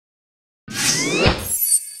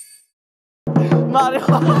Mà đi.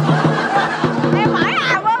 Em mỏi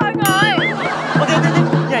ào quá mọi người.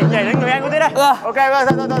 Nhảy lên người anh Otis đây. Ok, nhảy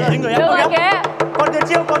lên người em. Được rồi kìa. Còn tuyệt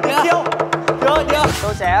chiêu, còn tuyệt chiêu. Chưa.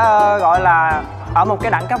 Tôi sẽ gọi là ở một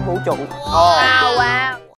cái đẳng cấp vũ trụ.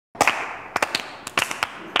 Wow.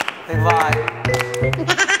 Tuyệt vời.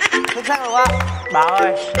 Xuất sắc luôn á. Bà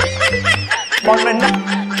ơi. Bọn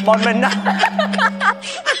mình đó.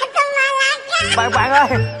 Bạn ơi.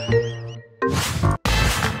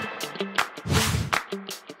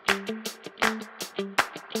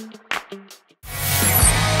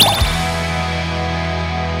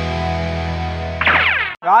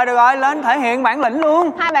 Rồi được rồi, lên thể hiện bản lĩnh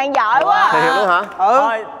luôn. Hai bạn giỏi quá. Thể hiện luôn hả?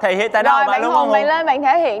 Thôi, thể hiện tại đâu Rồi bạn bạn luôn Hùng, bạn lên bạn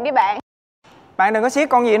thể hiện đi bạn. Bạn đừng có siết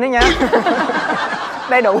con gì nữa nha.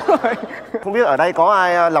 Đây đủ rồi. Không biết ở đây có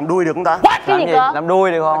ai làm đuôi được không ta? Cái gì cơ? Làm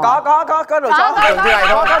đuôi được không? Có đồ chó. Cái này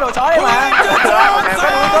thôi. Có đồ chó đấy mà.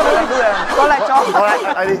 Có lại chó. Thôi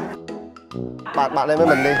đây đi. Bạn lên với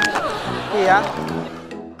mình đi. Gì vậy?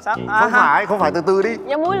 Sao? Không phải từ từ đi.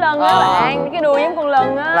 Giống múi lân á bạn, cái đuôi giống con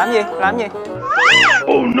lân á. Làm gì?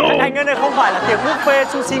 Anh ơi, này không phải là tiệc buffet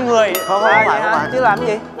sushi người. Không phải. Chứ làm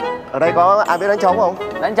gì? Ở đây có ai biết đánh trống không?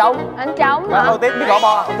 Đánh trống. Đánh trống hả? Otis biết gõ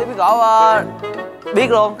bo. Otis biết gõ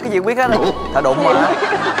biết luôn. Cái gì biết hết. Thợ đụng mà.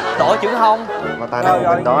 Tổ trưởng không. Và tài năng của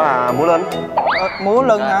mình đó là múa lân. Múa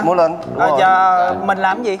lân hả? Múa lân. Giờ mình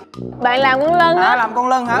làm gì? Bạn làm con lân á. Làm con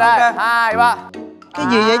lân hả? Ok. 2, 3. Cái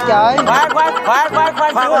gì vậy trời? Khoan.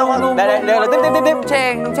 Đây là tiếp.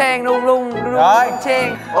 Chen, lung. Rồi.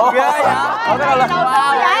 Chen. Ok vậy? Cái đầu là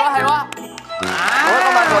hay quá. Ủa,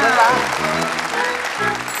 con bạn của lên ta.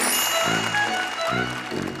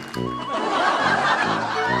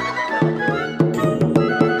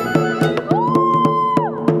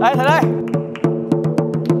 Đây, thằng đây.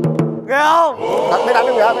 Ghê không? Biết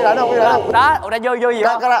đánh không? Đó, đã vô gì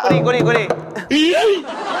không? Cô đi.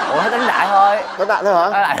 Ủa, đánh đại thôi. Đánh đại thôi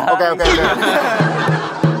hả? Ok.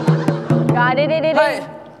 Rồi đi. Rồi,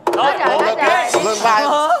 Lên vai.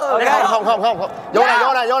 Không.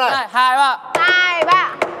 Vô này. 2, 3. 2, 3.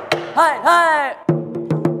 Hey.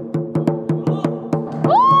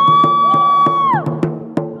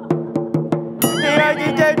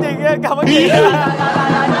 Chị cảm ơn chị.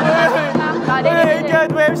 Rồi đi. Chơi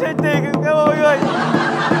tụi em xin tiền, cảm ơn mọi người.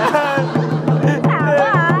 Sao quá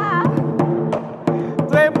à?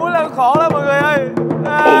 Tụi em muốn làm khổ lắm mọi người ơi.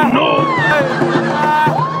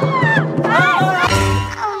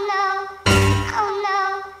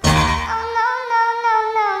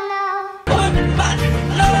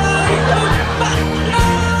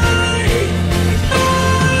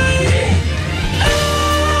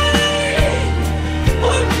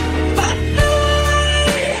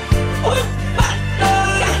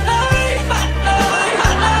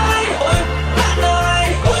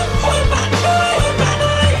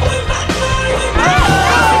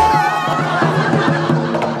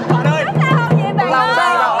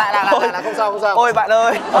 Không sao. Ôi bạn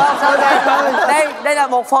ơi. Sao đây là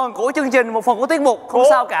một phần của chương trình, một phần của tiết mục. Không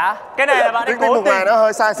sao cả. Cái này là bạn Cái mục này nó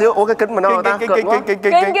hơi sai xíu. Ủa cái kính mình đâu ta? Kính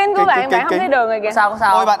của bạn không thấy đường rồi kìa. Sao?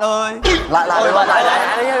 Ôi bạn ơi. Lại.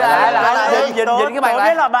 Nhìn cái bàn này. Tôi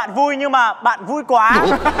biết là bạn vui nhưng mà bạn vui quá.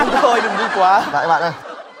 Thôi đừng vui quá. Lại bạn ơi.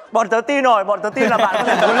 Bọn tớ tin là bạn có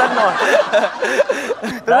thể múa lân rồi.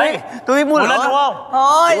 Đấy, tôi biết múa lân đúng không?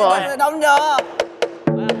 Thôi, đông chưa?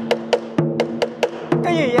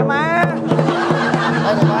 Cái gì vậy má?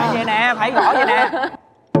 Đây này ba. Vậy nè, phải gõ vậy nè.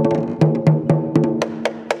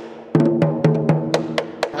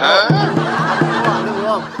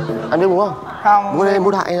 Anh biết múa không? Không. Múa đây,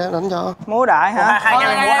 múa đại đánh cho. Múa đại hả? Hai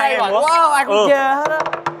anh múa, hai anh múa. Wow, ai cũng chê hết á.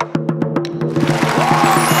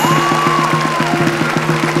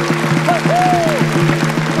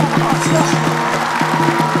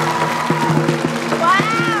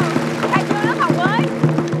 Wow, khai trương lớp học mới.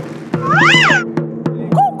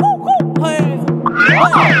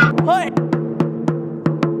 Hơi.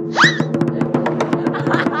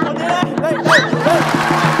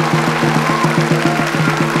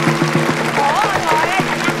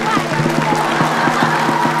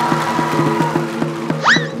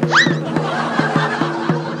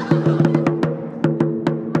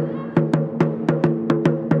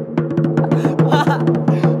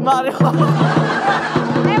 Mà đi.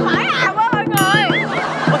 Em mỏi ào quá mọi người.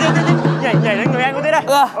 Nhảy lên người anh Otis đây.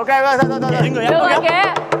 Ok. Nhảy lên người em. Được rồi kìa.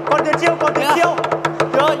 Còn tuyệt chiêu.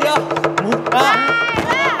 Chưa. 1, 2, 3.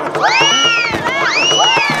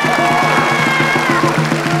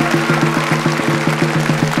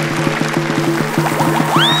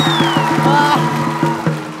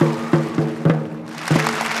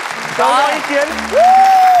 Có ý kiến.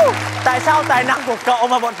 Tại sao tài năng của cậu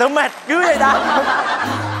mà bọn tớ mệt cứ vậy ta?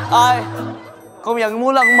 Ơi, Công nhận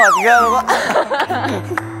muốn lần cũng mệt ghê luôn á.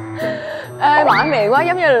 Ê, mỏi miệng quá,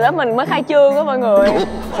 giống như là lớp mình mới khai trương á mọi người.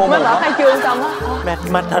 Mới mở khai trương xong á.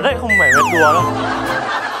 Mệt thật đấy, không phải mệt đùa đâu.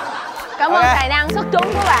 Cảm ơn tài năng xuất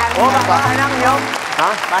chúng của bạn. Ủa, bạn có tài năng gì không?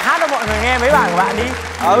 Hả? Bạn hát cho mọi người nghe mấy bài của bạn đi.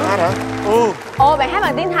 Hát hả? Ồ, bạn hát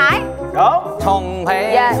bằng tiếng Thái. Đúng. Thùng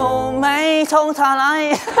hay thùng mấy thùng thà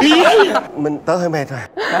lại. Tớ hơi mệt rồi.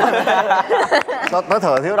 Tớ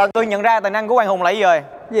thở thiếu đang. Tôi nhận ra tài năng của Quang Hùng là gì rồi?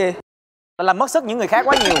 Gì? Là làm mất sức những người khác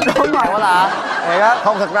quá nhiều. Đúng rồi. Là Thiệt á.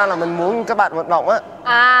 Không, thật ra là mình muốn các bạn vận động á.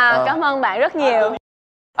 Cảm ơn bạn rất nhiều.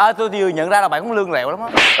 Tôi vừa nhận ra là bạn cũng lương lẹo lắm á.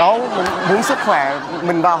 Đâu, mình muốn sức khỏe.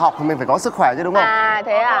 Mình vào học thì mình phải có sức khỏe chứ đúng không?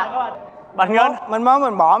 Thế à? Bạn Ngân.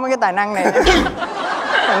 Mình bỏ mấy cái tài năng này.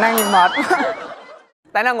 Tài năng gì mệt.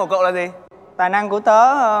 Tài năng của cậu là gì? Tài năng của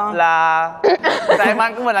tớ Là tài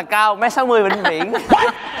năng của mình là cao 1m60 bệnh viện.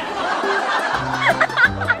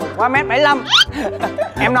 Qua 1m75.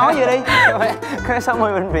 Em nói gì đi.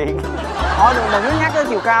 1m60 bệnh viện. Thôi đừng có nhắc tới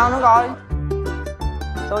chiều cao nữa coi.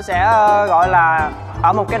 Tôi sẽ gọi là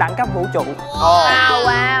ở một cái đẳng cấp vũ trụ.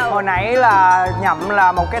 Wow. Hồi nãy là nhậm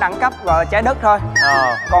là một cái đẳng cấp gọi là trái đất thôi.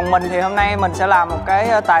 Còn mình thì hôm nay mình sẽ làm một cái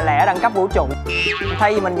tài lẻ đẳng cấp vũ trụ.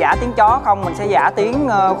 Thay vì mình giả tiếng chó không, mình sẽ giả tiếng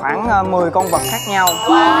khoảng 10 con vật khác nhau.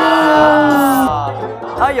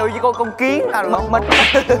 Ví dụ như con kiến là Mình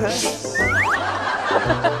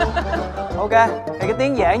ok, thì cái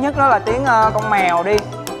tiếng dễ nhất đó là tiếng con mèo đi.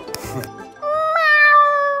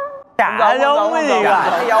 Chả giống cái gì cả.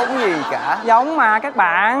 Không giống gì cả. Giống mà các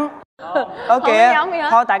bạn. Không kìa. giống gì hết.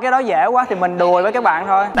 Thôi tại cái đó dễ quá thì mình đùa với các bạn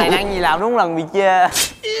thôi. Tài năng gì làm đúng lần bị chê.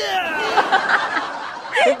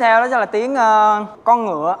 Tiếp theo đó sẽ là tiếng con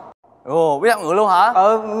ngựa. Ồ, biết đọc ngựa luôn hả?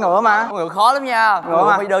 Ngựa mà. Con ngựa khó lắm nha. Ngựa Ngựa mà.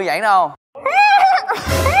 không phải đơn giản đâu.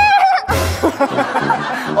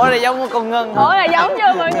 Ôi là giống con Ngân. Ủa là giống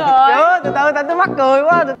chưa mọi người? Chưa, từ từ tại tôi mắc cười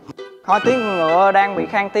quá. Thôi tiếng con ngựa đang bị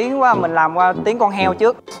khan tiếng quá, mình làm qua tiếng con heo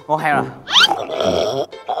trước. Con heo nè.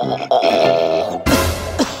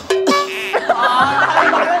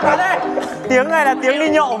 Tiếng này là tiếng đi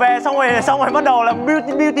nhậu về xong rồi bắt đầu là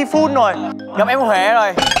beautiful rồi. Gặp em Huệ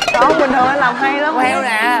rồi. Không, bình thường anh làm hay lắm. Con heo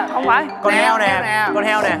nè. Không phải. Con heo nè. Con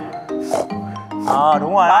heo nè.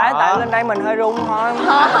 Đúng rồi Phải, đó. tại lên đây mình hơi run thôi.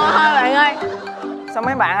 Thôi bạn ơi. Sao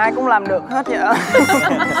mấy bạn ai cũng làm được hết vậy?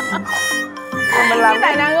 Mình làm Cái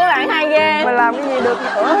tài năng của bạn hay ghê. Mình làm cái gì được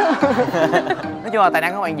nữa. Nói chung là tài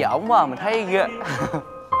năng của bạn dởm quá, mình thấy ghê.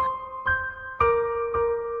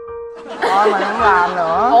 Thôi mình không làm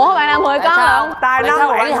nữa. Ủa bạn làm 10 con không? Tài năng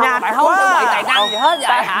của bạn nhạt bạn không chuẩn bị tài năng quá. gì hết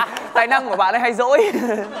vậy hả? Tài năng của bạn ấy hay dối.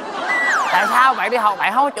 Tại sao bạn đi học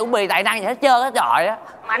bạn không chuẩn bị tài năng gì hết trơn á trời á.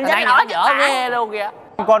 Mạnh Tài chất năng nổi gì dở ghê luôn kìa.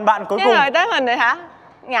 Còn bạn cuối Thế cùng. rồi tới mình rồi hả?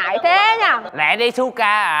 Ngại thế nha. Lẹ đi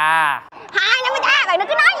Suka à. 253, bạn đừng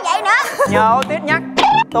có nói như vậy nữa. Nhờ Otis nhắc,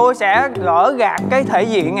 tôi sẽ gỡ gạt cái thể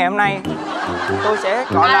diện ngày hôm nay. Tôi sẽ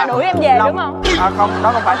gọi là đuổi em về đúng không? Không,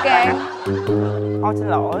 đó không phải. Ok. Thôi xin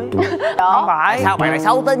lỗi. Không phải. Sao bạn lại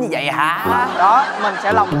xấu tính như vậy hả? Đó, mình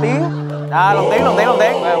sẽ lồng tiếng. Lồng tiếng.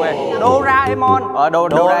 Doraemon.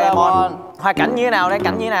 Doraemon. Hoa cảnh như thế nào đây?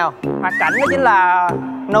 Cảnh như thế nào? Hoạt cảnh đó chính là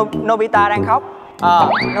Nobita đang khóc.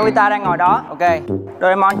 Nobita đang ngồi đó. Ok.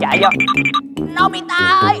 Doraemon chạy vô. Nobita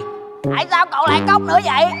ơi, tại sao cậu lại khóc nữa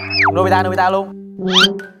vậy? Nobita luôn.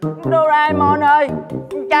 Doraemon ơi,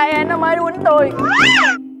 trai em nó mới quýnh tôi.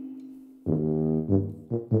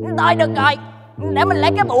 Thôi được rồi, để mình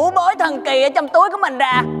lấy cái bụ bối thần kỳ ở trong túi của mình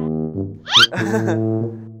ra.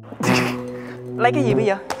 Lấy cái gì bây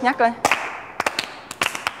giờ? Nhắc coi.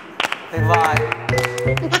 Tuyệt vời.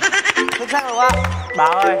 Xuất sắc luôn á.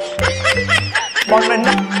 Bạn ơi. Bọn mình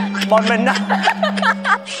đó.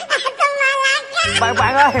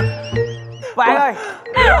 Bạn ơi. Bạn ơi.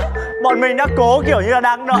 Bọn mình đã cố kiểu như là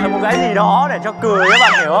đang đợi một cái gì đó để cho cười các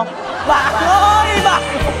bạn hiểu không? Bạn ơi, bạn.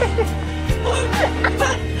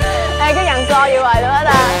 Ê, cái dằn co vậy hoài luôn á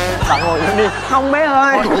ta. Bạn ngồi lên đi. Không bé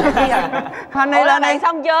ơi. Hành đi Ủa là lên bạn đi.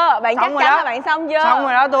 xong chưa? Bạn chắc Xong rồi chắn đó. là bạn xong chưa? Xong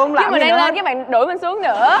rồi đó, tôi không Chứ làm mình gì đang nữa. lên cái bạn đuổi mình xuống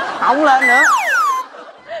nữa. Không lên nữa.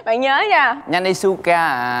 Bạn nhớ nha. Nhanh đi Suka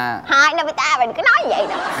à. Hai Nobita, bạn đừng có nói như vậy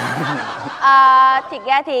nữa. Thiệt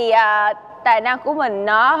ra thì tài năng của mình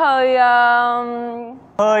nó hơi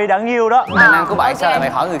Hơi đáng yêu đó. Tài năng của bạn sao lại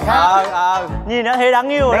bạn hỏi người khác? Nhìn đã thấy đáng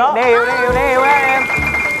yêu rồi đó. Điều á em.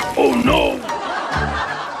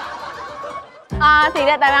 thì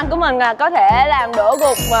ra tài năng của mình là có thể làm đổ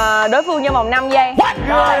gục đối phương trong vòng 5 giây.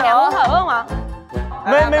 Rồi, bạn muốn thử không ạ?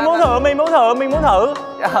 Mình muốn thử.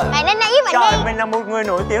 Bạn nên ý bạn Trời, đi. mình là một người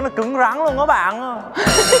nổi tiếng là cứng rắn luôn đó bạn.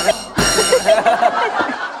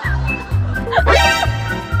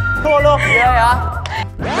 Thua luôn. Ghê hả?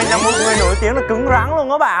 Mình là một người nổi tiếng là cứng rắn luôn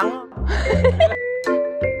đó bạn.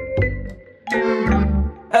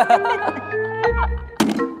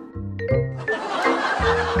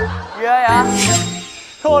 Ghê hả?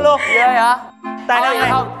 Thua luôn. Ghê hả? Tài năng Thôi, này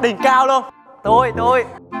không. đỉnh cao luôn. Tôi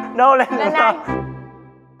Đâu lên Lên đây.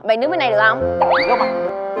 Bạn đứng bên này được không?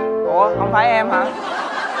 Ủa không phải em hả?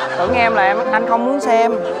 Tưởng em là em, anh không muốn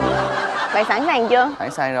xem. Bạn sẵn sàng chưa?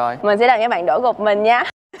 Sẵn sàng rồi. Mình sẽ làm cho bạn đổ gục mình nha.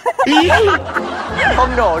 Không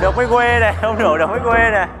đổ được mới quê này, không đổ được mới quê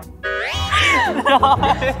này.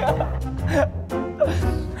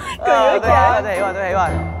 Tôi hiểu rồi.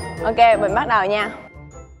 Ok, mình bắt đầu nha.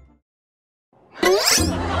 1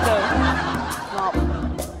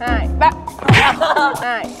 2 3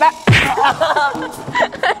 2 3.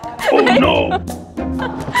 Oh no.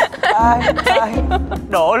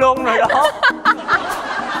 Đổ luôn rồi đó.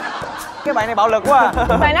 Cái bạn này bạo lực quá à.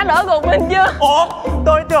 Bạn đã đổ gục mình chưa? Ủa,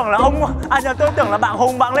 tôi tưởng là tôi tưởng là bạn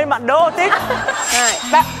Hùng bạn lên bạn đỡ Otis. 2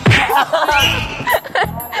 3.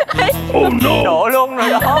 Oh no. Đổ luôn rồi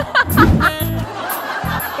đó.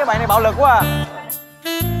 Cái bạn này bạo lực quá à.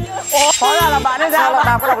 Ủa, hóa ra là bạn ấy sao?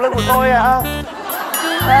 Đạp cái độc lưng của tôi à.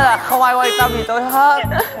 Thế là không ai quan tâm gì tôi hết.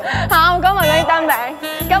 Không, có mình quan tâm bạn.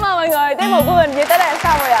 Cảm ơn mọi người, tiết mục của mình chỉ tới đây là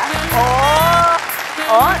xong rồi ạ.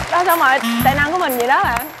 Ủa, đó xong rồi, tài năng của mình vậy đó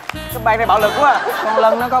bạn. Cái bạn này bạo lực quá à. Con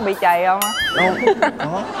lân nó có bị chày không á?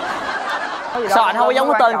 Sao anh không có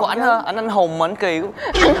giống cái tên của anh hả? Anh Hùng mà anh kỳ quá.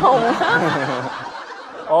 Anh Hùng á.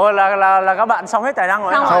 Ủa là các bạn xong hết tài năng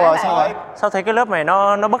rồi. Xong rồi. Sao thấy cái lớp này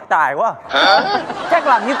nó bất tài quá. Chắc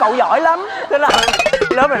làm như cậu giỏi lắm. Tức là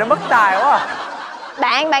lớp này nó bất tài quá.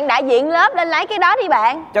 Bạn đại diện lớp lên lấy cái đó đi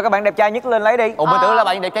bạn. Cho các bạn đẹp trai nhất lên lấy đi. Ủa mình tưởng là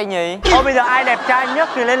bạn đẹp trai nhì. Ôi bây giờ ai đẹp trai nhất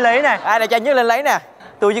thì lên lấy này. Ai đẹp trai nhất lên lấy nè.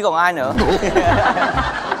 Tôi chứ còn ai nữa.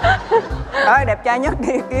 Đấy, đẹp trai nhất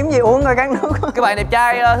đi kiếm gì uống rồi cắn nước. Cái bạn đẹp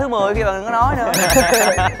trai thứ 10 kia bạn đừng có nói nữa.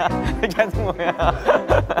 Đẹp trai thứ 10.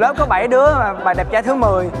 Lớp có 7 đứa mà bạn đẹp trai thứ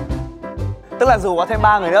 10. Tức là dù có thêm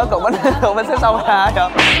 3 người nữa cậu vẫn sẽ xong ra rồi.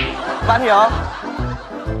 Bạn hiểu không?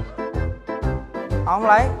 Không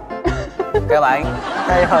lấy. Các bạn,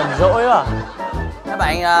 Thầy hờn dỗi à. các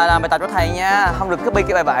bạn làm bài tập cho thầy nha, không được copy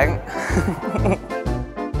cái bài bạn.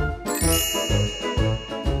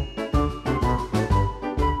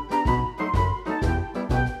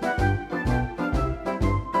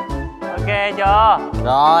 Ok chưa?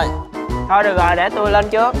 Rồi. Thôi được rồi, để tôi lên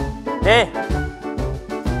trước. Đi.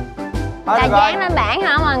 Thôi Là được rồi. dán lên bảng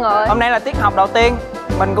hả mọi người? Hôm nay là tiết học đầu tiên.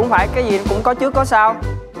 Mình cũng phải cái gì cũng có trước có sau.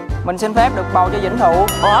 Mình xin phép được bầu cho dĩnh thụ.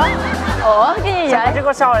 Ủa, cái gì vậy? Chứ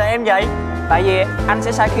có sao là em vậy? Tại vì anh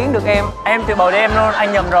sẽ sai khiến được em. Em tự bầu đi em luôn,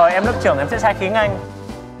 anh nhầm rồi, em lớp trưởng em sẽ sai khiến anh.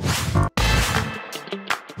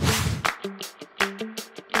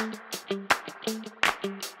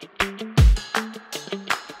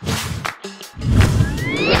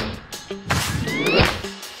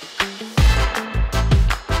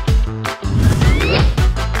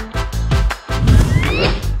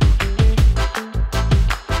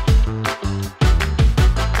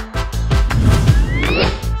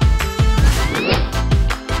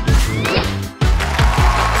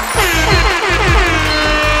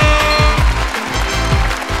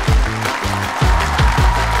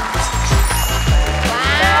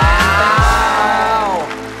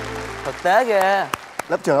 Tế kìa.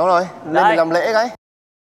 Lớp trưởng đâu rồi? Lên Đây. mình làm lễ cái.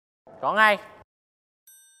 Có ngay.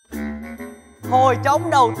 Hồi trống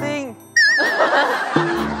đầu tiên.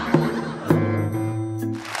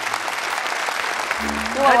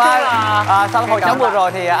 Đúng không Nói chung anh? là- Sau hồi trống vừa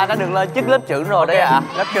rồi thì anh đã được lên chức lớp trưởng rồi đấy ạ.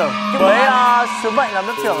 Lớp trưởng. Với sứ mệnh làm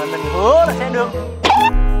lớp trưởng thì mình hứa là sẽ được.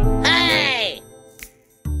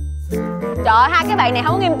 Trời ơi, hai cái bạn này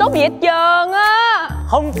không có nghiêm túc gì hết trơn á.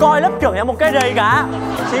 Không coi lớp trưởng như một cái rầy cả.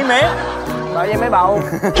 Xí mến. Bởi vậy mới bầu.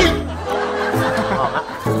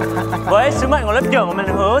 Với sứ mệnh của lớp trưởng của mình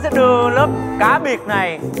hứa sẽ đưa lớp cá biệt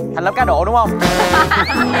này thành lớp cá độ đúng không?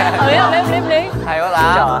 Liếm. Hay quá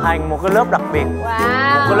là. Trở thành một cái lớp đặc biệt. Một cái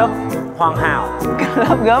Wow. lớp hoàn hảo.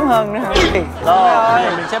 Lớp gớm hơn nữa. Rồi, bây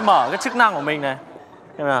giờ mình sẽ mở cái chức năng của mình này.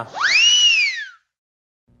 Xem nào.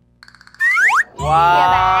 Dạ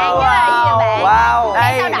bạn, dạ bạn. Wow.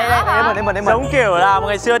 Đây, Để mình. Giống kiểu là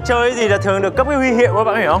ngày xưa chơi cái gì là thường được cấp cái huy hiệu, các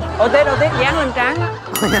bạn hiểu không? Otis dán lên trán á.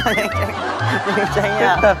 Chanh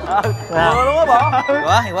nha. Nào. Luôn á bộ.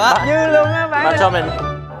 Quá. Như luôn á bạn. Bạn cho mình.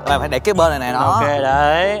 Rồi phải để cái bên này nè nó. Ok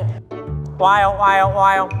đấy. Oai không?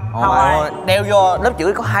 Oai. Đeo vô lớp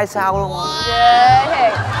chữ có 2 sao luôn. Ghê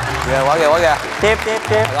thiệt. Ghê quá kìa.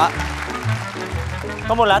 Tiếp. Đó.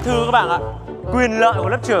 Có một lá thư các bạn ạ. Quyền lợi của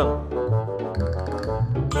lớp trưởng.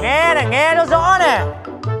 Nghe này, nghe nó rõ này.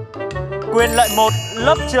 Quyền lợi 1,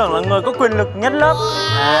 lớp trưởng là người có quyền lực nhất lớp.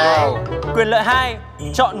 Quyền lợi 2,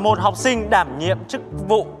 chọn một học sinh đảm nhiệm chức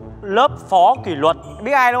vụ lớp phó kỷ luật.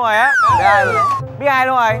 Biết ai luôn rồi á. Biết ai luôn. Biết ai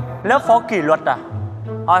luôn rồi? Lớp phó kỷ luật à?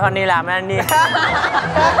 Thôi Hoan đi làm anh đi.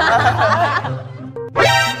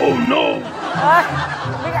 Oh no.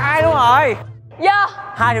 Biết ai luôn rồi? Dạ.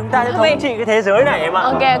 Hai chúng ta sẽ thống trị cái thế giới này em ạ.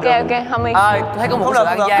 Ok, Homie. Thấy có một sự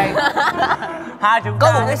ăn gian. Hai chúng ta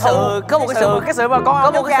Có một cái sự mà con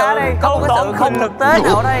có một cái sự không thực tế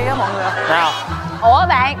nào ở đây á mọi người. Nào. Ủa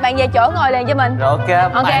bạn về chỗ ngồi liền cho mình. Rồi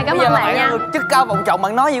ok. Ok, cảm ơn bạn nha. Chức cao vọng trọng,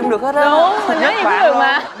 bạn nói gì cũng được hết á. Đúng, mình nói gì cũng được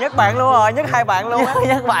mà. Nhất bạn luôn rồi, nhất hai bạn luôn á.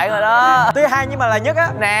 Nhất bạn rồi đó. Tuy hai nhưng mà là nhất á.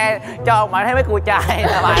 Nè, cho bạn thấy mấy cua chai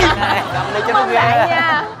là bạn này. Cầm đi cho nó Cảm ơn bạn ghê.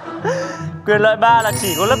 nha. Quyền lợi 3 là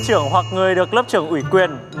chỉ có lớp trưởng hoặc người được lớp trưởng ủy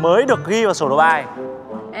quyền mới được ghi vào sổ đầu bài.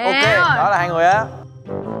 Ok, đó là hai người á.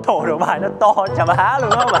 Sổ đầu bài nó to chà bá luôn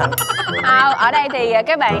đó bạn. Ở đây thì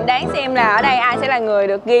các bạn đoán xem là ở đây ai sẽ là người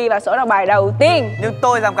được ghi vào sổ đầu bài đầu tiên. Nhưng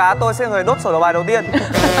tôi làm cả, tôi sẽ là người đốt sổ đầu bài đầu tiên.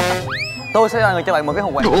 Tôi sẽ là người cho bạn một cái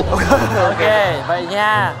hồng quang. Ok, vậy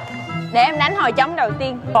nha. Để em đánh hồi trống đầu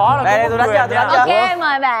tiên. Đó là Đây, tôi đánh cho, tôi đánh cho. Ok,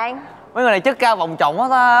 mời bạn. Mấy người này chức cao vọng trọng quá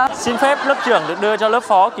ta. Xin phép lớp trưởng được đưa cho lớp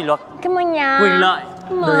phó kỷ luật Cảm ơn nha. quyền lợi.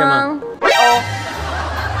 Cảm Đưa cho mà. ơn.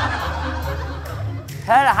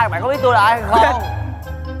 Thế là hai bạn có biết tôi là ai không?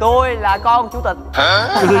 Tôi là con chủ tịch.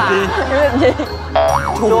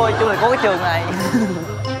 Tôi chủ tịch của cái trường này.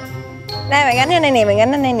 Đây bạn gánh ở đây nè, bạn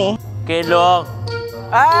gánh ở đây nè. Kê luôn.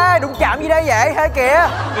 Ê, đụng chạm gì đây vậy? Thế kìa.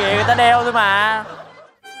 Kìa người ta đeo thôi mà.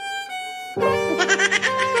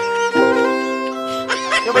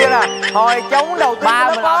 Cho bây giờ nè, hồi trống đầu tiên Ba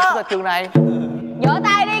của mình lớp là đó. chủ tịch trường này. Vỗ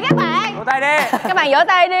tay đi các bạn. Vỗ tay đi. Các bạn vỗ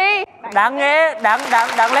tay đi. Đáng lẽ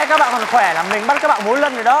các bạn còn khỏe là mình bắt các bạn 4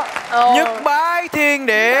 lần rồi đó. Nhất bái thiên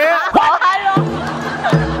địa, Vỗ tay luôn.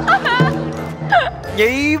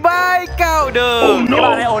 nhị bái cao đường, Các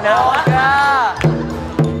bạn này ồn ào á.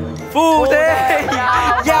 phu thế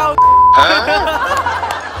giao.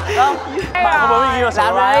 Bạn có muốn mình ghi vào sổ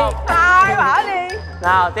Làm không? Thôi bỏ đi.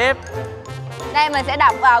 Nào tiếp. Đây mình sẽ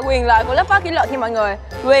đọc quyền lợi của lớp phó kỷ luật nha mọi người.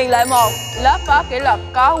 Quyền lợi 1, lớp phó kỷ luật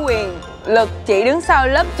có quyền lực chỉ đứng sau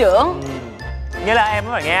lớp trưởng. Nghĩa là em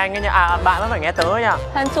mới phải nghe anh ấy nha. Bạn mới phải nghe tớ nha.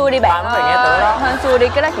 Hên xui đi bạn. Bạn mới phải nghe tớ đó. Hên xui đi,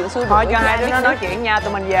 cái đó chuyện xui. Thôi cho hai đứa nó nói chuyện nha,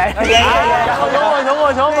 tụi mình về.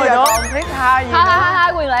 Xuống rồi. Còn thiết hai gì nữa.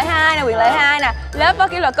 Thôi, quyền lợi 2 nè, quyền lợi 2 nè. Lớp phó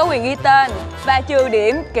kỷ luật có quyền ghi tên và trừ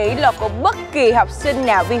điểm kỷ luật của bất kỳ học sinh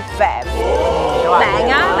nào vi phạm. Bạn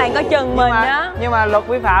á, bạn có chừng mình á. Nhưng mà luật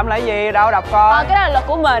vi phạm là gì? Đâu đọc coi. Cái đó là luật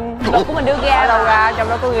của mình đưa ra. Ở đâu ra, trong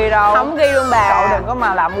đó có ghi đâu. Không ghi luôn bà. Cậu đừng có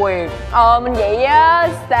mà lạm quyền. Mình vậy á,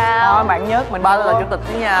 sao? Thôi bạn nhớ mình Ba tôi là chủ tịch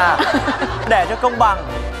đó nha. Để cho công bằng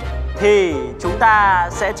thì chúng ta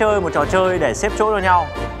sẽ chơi một trò chơi để xếp chỗ cho nhau.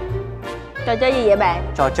 Trò chơi gì vậy bạn?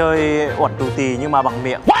 Trò chơi uẩn tù tì nhưng mà bằng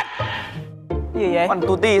miệng. gì vậy? Còn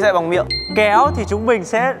tuti sẽ bằng miệng. Kéo thì chúng mình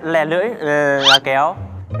sẽ lè lưỡi là kéo.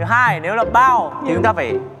 Thứ hai, nếu là bao thì chúng ta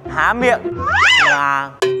phải há miệng là.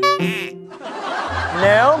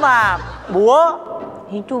 Nếu mà búa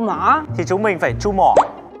Thì chu mỏ. thì chúng mình phải chu mỏ.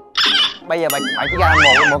 Bây giờ bạn chỉ ra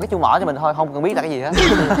một cái chu mỏ cho mình thôi, không cần biết là cái gì hết.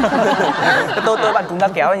 tôi bạn cùng ra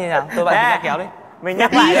kéo như nào? Tôi bạn cùng ra kéo đi. Mình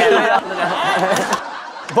nhắc lại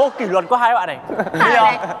vô kỷ luật của hai bạn này.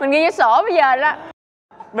 Mình ghi vô sổ bây giờ đó.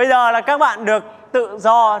 Bây giờ là các bạn được tự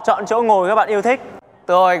do chọn chỗ ngồi các bạn yêu thích.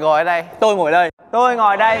 Tôi ngồi ở đây. Tôi ngồi đây. Tôi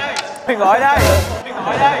ngồi đây. Tôi ngồi đây.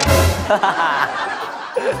 Ngồi đây.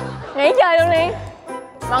 Nghỉ chơi luôn đi.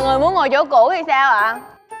 Mọi người muốn ngồi chỗ cũ thì sao ạ?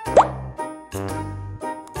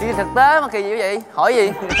 Thì thực tế mà kỳ gì vậy? Hỏi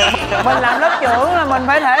gì? Mình làm lớp trưởng là mình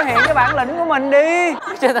phải thể hiện cái bản lĩnh của mình đi.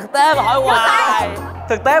 Trên thực tế mà hỏi hoài.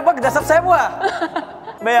 Thực tế bắt người ta sắp xếp quá.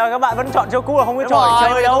 Bây giờ các bạn vẫn chọn chỗ cũ là không có Đúng trò rồi, chơi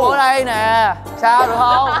tôi đâu. ở đây nè. Sao được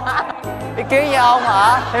không? Ý kiến với ông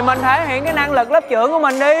hả? Thì mình thể hiện cái năng lực lớp trưởng của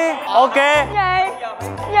mình đi. Ok. Vậy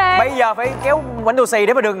Bây giờ phải kéo quánh đồ xì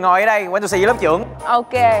để mà đừng ngồi ở đây. Quánh đồ xì với lớp trưởng.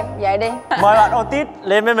 ok, vậy đi. Mời bạn Otis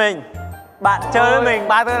lên với mình. Bạn chơi với mình.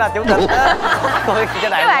 Ba tôi là chủ tịch. Tôi cho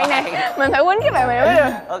Cái bạn này, mình phải quýnh cái bạn này mới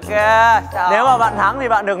được. Ok. Sao? Nếu mà bạn thắng thì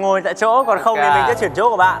bạn được ngồi tại chỗ, còn không thì Ok. mình sẽ chuyển chỗ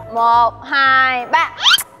của bạn. 1, 2, 3.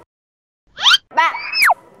 3.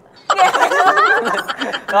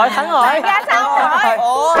 Rồi thắng rồi. Bạn ra sau rồi.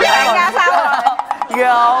 Ủa? Bạn ra sau rồi. Ghê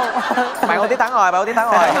không? Bạn Otis thắng rồi, bạn Otis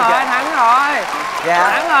thắng rồi. Thắng rồi. Dạ.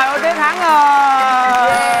 Thắng rồi, Otis thắng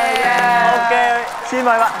rồi. Yeah. Ok, xin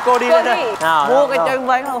mời bạn cô đi Cô lên đi. đây. Nào, Mua cái chân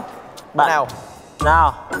váy không? bạn. Nào.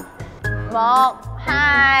 Nào. 1,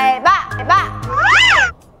 2, 3. 3.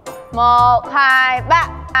 1, 2, 3.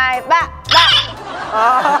 2, 3.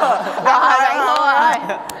 3. Rồi, bạn thua rồi.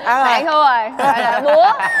 Bạn thua rồi. Bạn là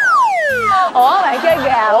búa. Ủa, bạn chơi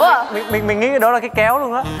gà quá à? Mình nghĩ cái đó là cái kéo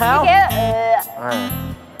luôn á. Cái kéo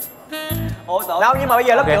Đâu nhưng mà bây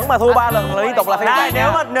giờ lớp trưởng mà thua 3 lần là liên tục là phải Này,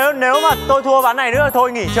 nếu mà tôi thua ván này nữa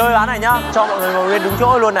thôi nghỉ chơi ván này nhá. Cho mọi người ngồi nguyên đúng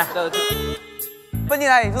chỗ luôn này. Vẫn như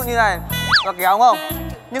này, ví dụ như này là kéo đúng không?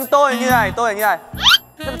 Nhưng tôi như này, tôi là như này.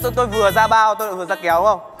 Tôi vừa ra bao, tôi lại vừa ra kéo đúng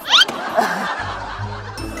không?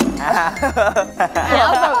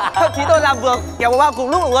 Thậm chí tôi làm vừa kéo bao cùng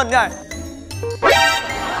lúc luôn như này.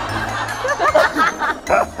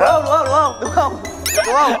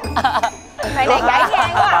 Đúng không? Mày này cãi ngang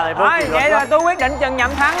quá. Thôi, vậy là tôi quyết định Trần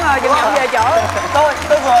Nhậm thắng rồi, Trần Nhậm về chỗ.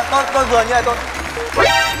 Tôi vừa như này tôi.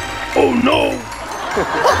 Oh no.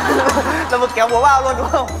 Là vừa kéo bố bao luôn đúng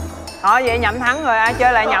không? Thôi vậy Nhậm thắng rồi, ai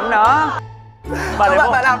chơi lại Nhậm nữa.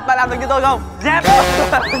 Bạn làm được như tôi không? Dẹp.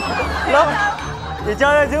 Lớp thì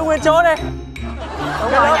chơi giữ nguyên chỗ đi.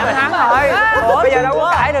 Đúng rồi, Nhậm thắng rồi. Ủa bây giờ đâu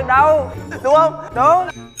có cãi được đâu. Đúng không? Đúng.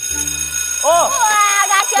 Ô.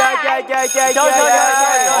 Chơi.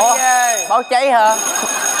 Báo cháy hả?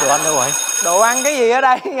 Đồ ăn đâu rồi? Đồ ăn cái gì ở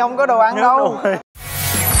đây? Không có đồ ăn đâu.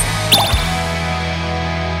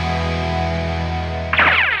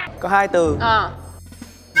 Có 2 từ.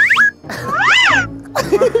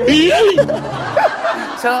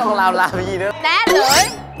 Sao không làm gì nữa? Đá lưỡi.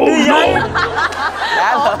 Gì vậy?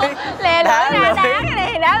 Đá lưỡi. Lè lưỡi ra, đá cái này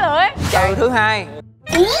thì đá lưỡi. Từ thứ 2.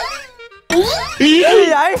 Gì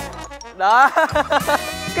vậy? Đó.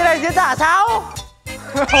 Cái này diễn tả sao?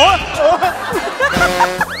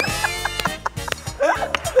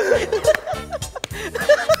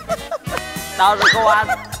 Đâu rồi cô anh?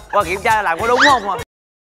 Qua kiểm tra làm có đúng không mà.